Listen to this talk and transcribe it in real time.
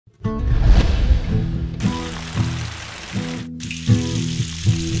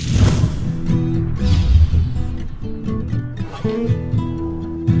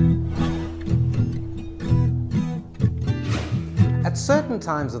certain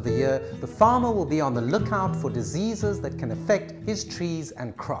times of the year, the farmer will be on the lookout for diseases that can affect his trees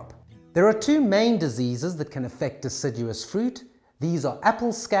and crop. There are two main diseases that can affect deciduous fruit. These are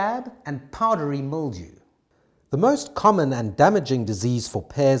apple scab and powdery mildew. The most common and damaging disease for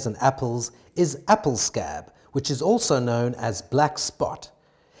pears and apples is apple scab, which is also known as black spot.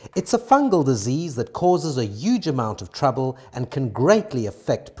 It's a fungal disease that causes a huge amount of trouble and can greatly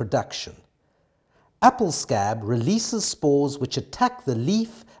affect production. Apple scab releases spores which attack the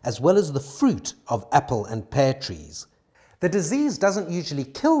leaf as well as the fruit of apple and pear trees. The disease doesn't usually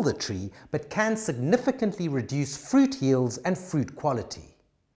kill the tree, but can significantly reduce fruit yields and fruit quality.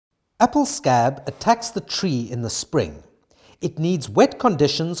 Apple scab attacks the tree in the spring. It needs wet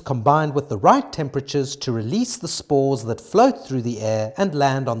conditions combined with the right temperatures to release the spores that float through the air and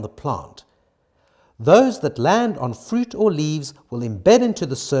land on the plant. Those that land on fruit or leaves will embed into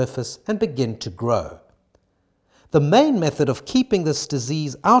the surface and begin to grow. The main method of keeping this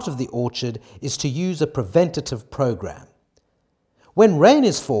disease out of the orchard is to use a preventative program. When rain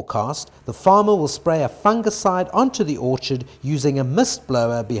is forecast, the farmer will spray a fungicide onto the orchard using a mist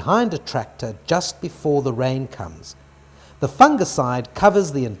blower behind a tractor just before the rain comes. The fungicide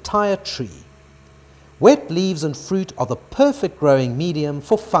covers the entire tree. Wet leaves and fruit are the perfect growing medium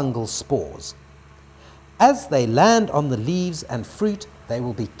for fungal spores. As they land on the leaves and fruit, they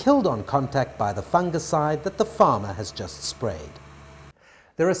will be killed on contact by the fungicide that the farmer has just sprayed.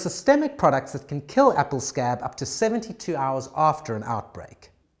 There are systemic products that can kill apple scab up to 72 hours after an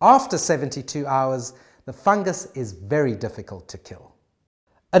outbreak. After 72 hours, the fungus is very difficult to kill.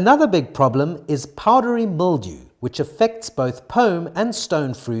 Another big problem is powdery mildew, which affects both pome and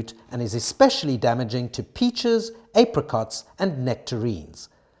stone fruit and is especially damaging to peaches, apricots, and nectarines.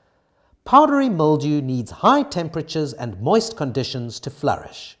 Powdery mildew needs high temperatures and moist conditions to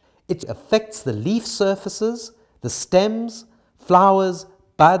flourish. It affects the leaf surfaces, the stems, flowers,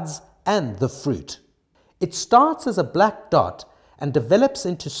 buds, and the fruit. It starts as a black dot and develops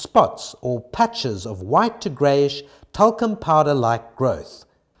into spots or patches of white to greyish talcum powder-like growth.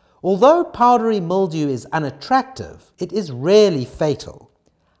 Although powdery mildew is unattractive, it is rarely fatal.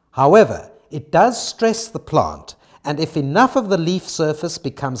 However, it does stress the plant, and if enough of the leaf surface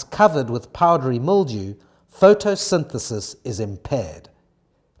becomes covered with powdery mildew, photosynthesis is impaired.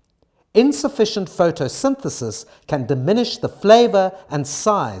 Insufficient photosynthesis can diminish the flavor and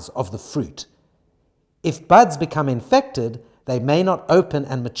size of the fruit. If buds become infected, they may not open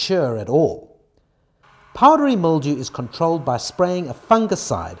and mature at all. Powdery mildew is controlled by spraying a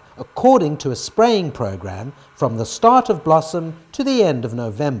fungicide according to a spraying program from the start of blossom to the end of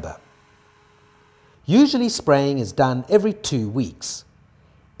November. Usually spraying is done every 2 weeks.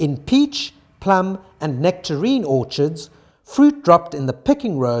 In peach, plum, and nectarine orchards, fruit dropped in the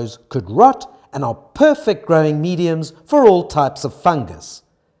picking rows could rot and are perfect growing mediums for all types of fungus.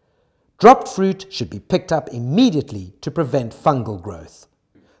 Dropped fruit should be picked up immediately to prevent fungal growth.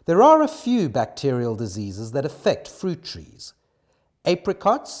 There are a few bacterial diseases that affect fruit trees.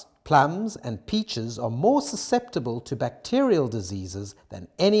 Apricots, plums, and peaches are more susceptible to bacterial diseases than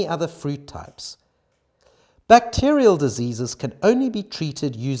any other fruit types. Bacterial diseases can only be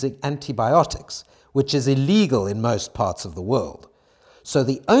treated using antibiotics, which is illegal in most parts of the world. So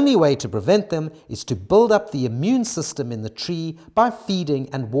the only way to prevent them is to build up the immune system in the tree by feeding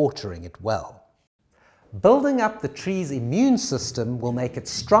and watering it well. Building up the tree's immune system will make it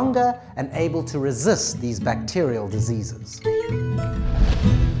stronger and able to resist these bacterial diseases.